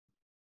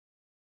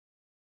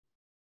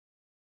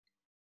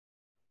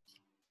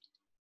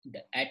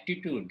The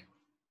attitude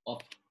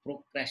of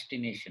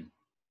procrastination,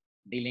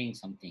 delaying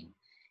something,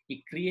 it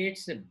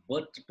creates a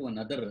birth to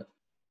another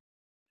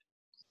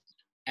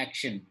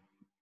action,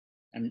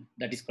 and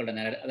that is called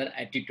another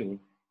attitude.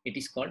 It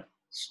is called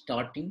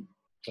starting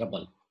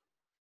trouble.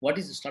 What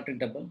is starting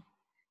trouble?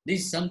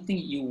 This is something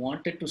you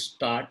wanted to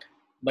start,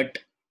 but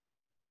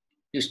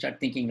you start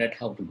thinking that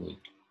how to do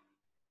it.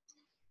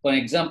 For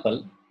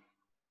example,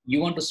 you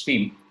want to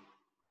swim,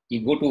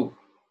 you go to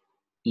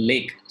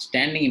lake,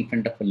 standing in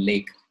front of a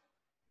lake,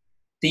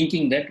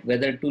 thinking that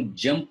whether to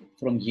jump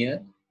from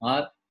here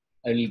or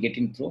I will get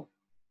in through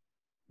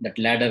that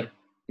ladder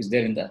is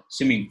there in the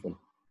swimming pool.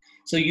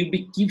 So you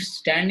keep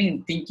standing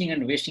and thinking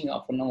and wasting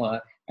half an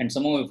hour, and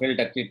somehow you felt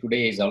actually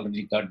today is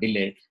already got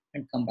delayed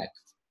and come back.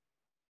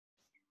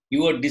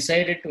 You are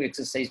decided to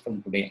exercise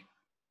from today.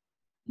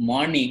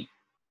 Morning,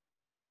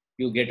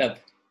 you get up,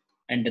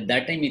 and at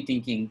that time you're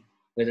thinking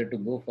whether to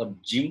go for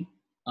gym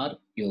or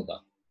yoga.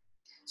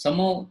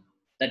 Somehow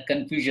that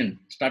confusion,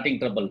 starting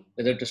trouble,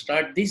 whether to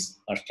start this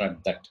or start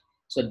that.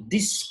 So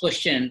this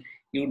question,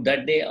 you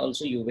that day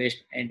also you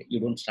waste and you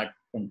don't start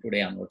from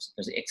today onwards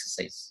as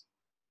exercise.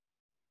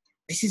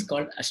 This is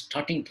called a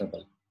starting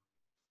trouble.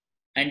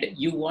 And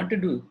you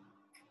wanted to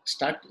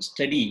start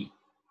study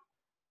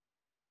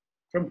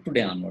from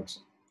today onwards.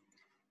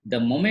 The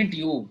moment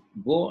you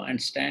go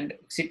and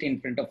sit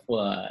in front of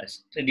a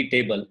study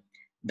table,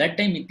 that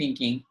time you're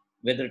thinking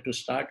whether to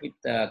start with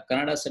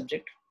Kannada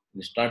subject,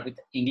 you start with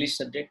English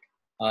subject,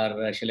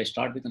 or shall I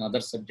start with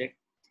another subject?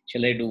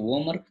 Shall I do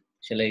homework?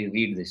 Shall I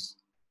read this?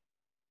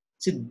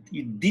 See,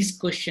 these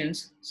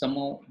questions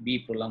somehow be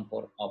prolonged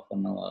for half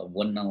an hour,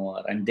 1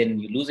 hour, and then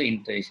you lose the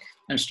interest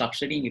and stop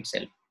studying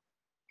itself.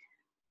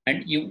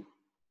 And you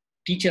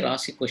teacher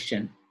asks a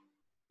question,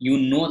 you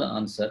know the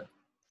answer,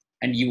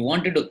 and you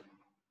wanted to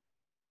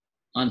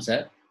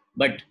answer,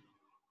 but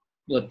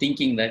you are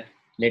thinking that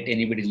let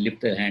anybody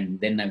lift a hand,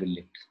 then I will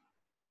lift.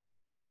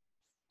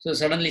 So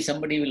suddenly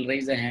somebody will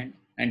raise a hand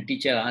and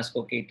teacher asks,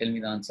 okay, tell me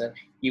the answer.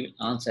 You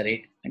will answer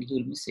it and you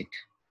will miss it.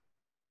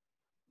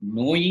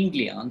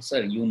 Knowingly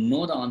answer, you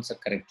know the answer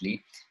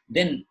correctly,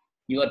 then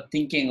you are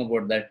thinking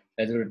about that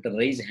whether to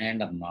raise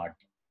hand or not.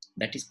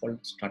 That is called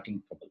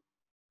starting trouble.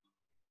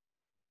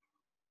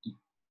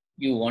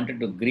 You wanted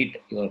to greet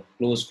your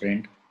close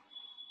friend,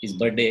 his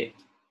birthday.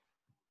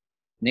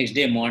 Next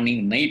day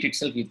morning, night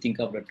itself, you think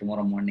of that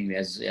tomorrow morning,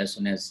 as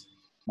soon as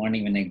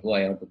morning when I go,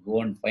 I have to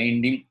go and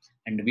find him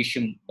and wish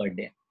him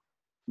birthday.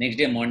 Next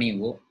day morning, you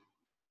go,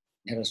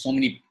 there are so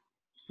many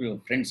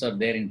friends are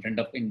there in front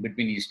of, in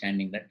between you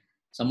standing that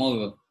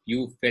somehow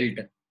you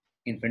felt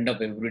in front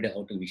of everybody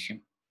how to wish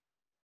him.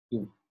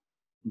 You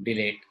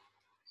delayed.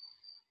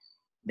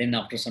 Then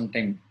after some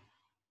time,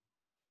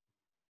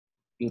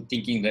 you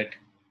thinking that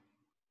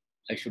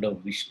I should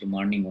have wished the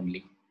morning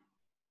only.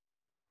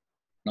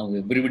 Now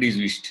everybody is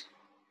wished.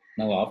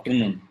 Now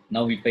afternoon.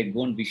 Now if I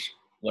go and wish,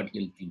 what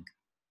you'll think?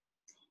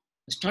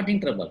 Starting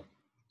trouble,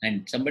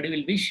 and somebody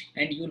will wish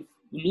and you'll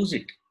lose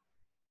it.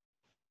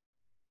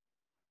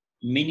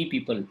 Many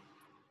people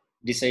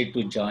decide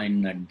to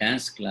join a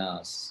dance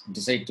class,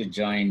 decide to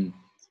join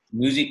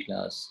music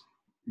class,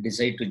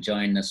 decide to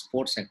join a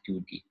sports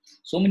activity,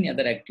 so many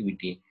other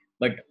activity.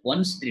 But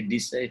once they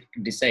decide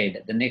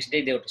the next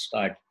day they have to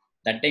start.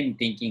 That time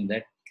thinking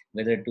that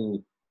whether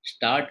to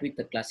start with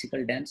the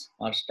classical dance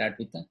or start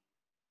with the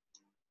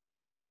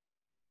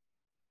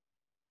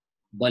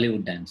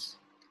Bollywood dance,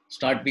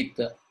 start with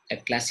a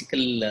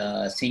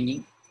classical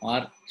singing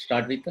or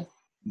start with the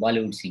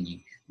Bollywood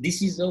singing.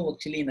 This is how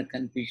actually in the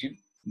confusion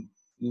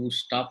you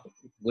stop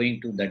going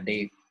to the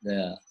day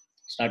the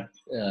start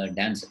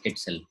dance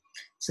itself.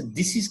 So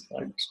this is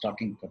called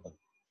starting trouble.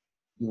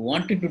 You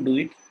wanted to do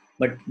it,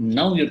 but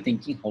now you're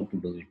thinking how to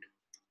do it.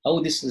 How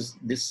this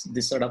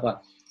sort of a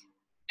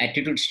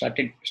attitude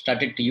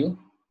started to you,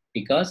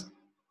 because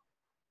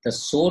the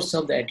source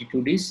of the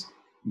attitude is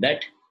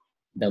that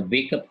the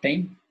wake up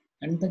time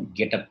and the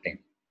get up time.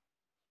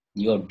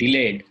 You have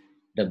delayed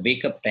the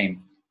wake up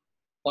time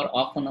for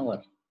half an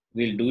hour.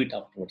 We'll do it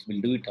afterwards.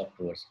 We'll do it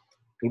afterwards.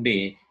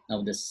 Today,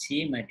 now the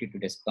same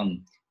attitude has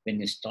come. When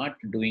you start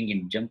doing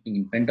it, jumping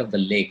in front of the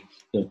lake,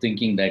 you're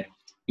thinking that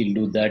we'll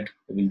do that,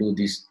 we'll do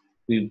this.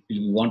 We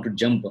want to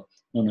jump.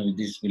 No, no,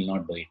 this will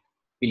not do it.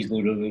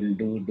 We'll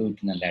do it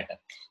in a later.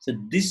 So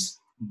this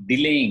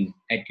delaying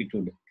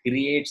attitude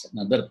creates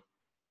another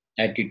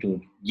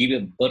attitude, give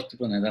a birth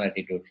to another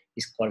attitude,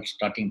 is called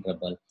starting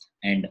trouble.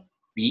 And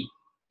we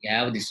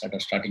have this sort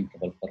of starting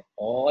trouble for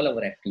all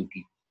our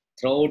activity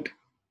throughout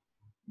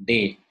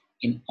day,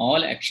 in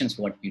all actions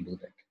what we do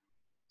that.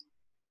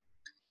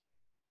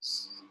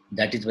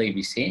 That is why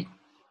we say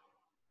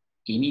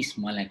any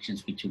small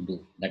actions which you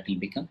do, that will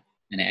become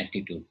an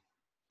attitude.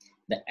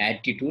 The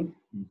attitude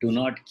do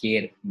not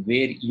care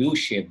where you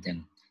shape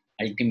them.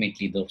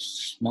 Ultimately,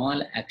 those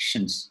small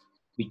actions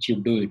which you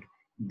do it,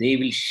 they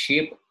will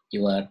shape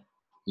your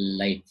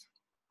life.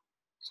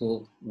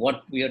 So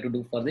what we have to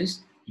do for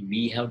this?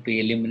 We have to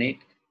eliminate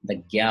the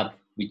gap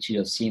which you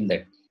have seen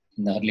that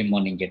in the early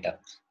morning get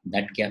up.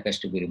 That gap has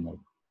to be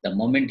removed. The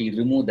moment you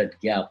remove that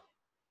gap,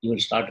 you will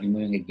start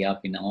removing a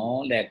gap in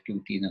all the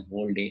activity in a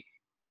whole day,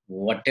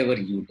 whatever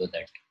you do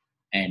that.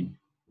 And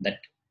that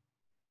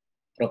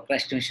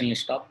procrastination will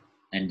stop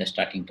and the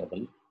starting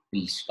trouble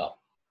will stop.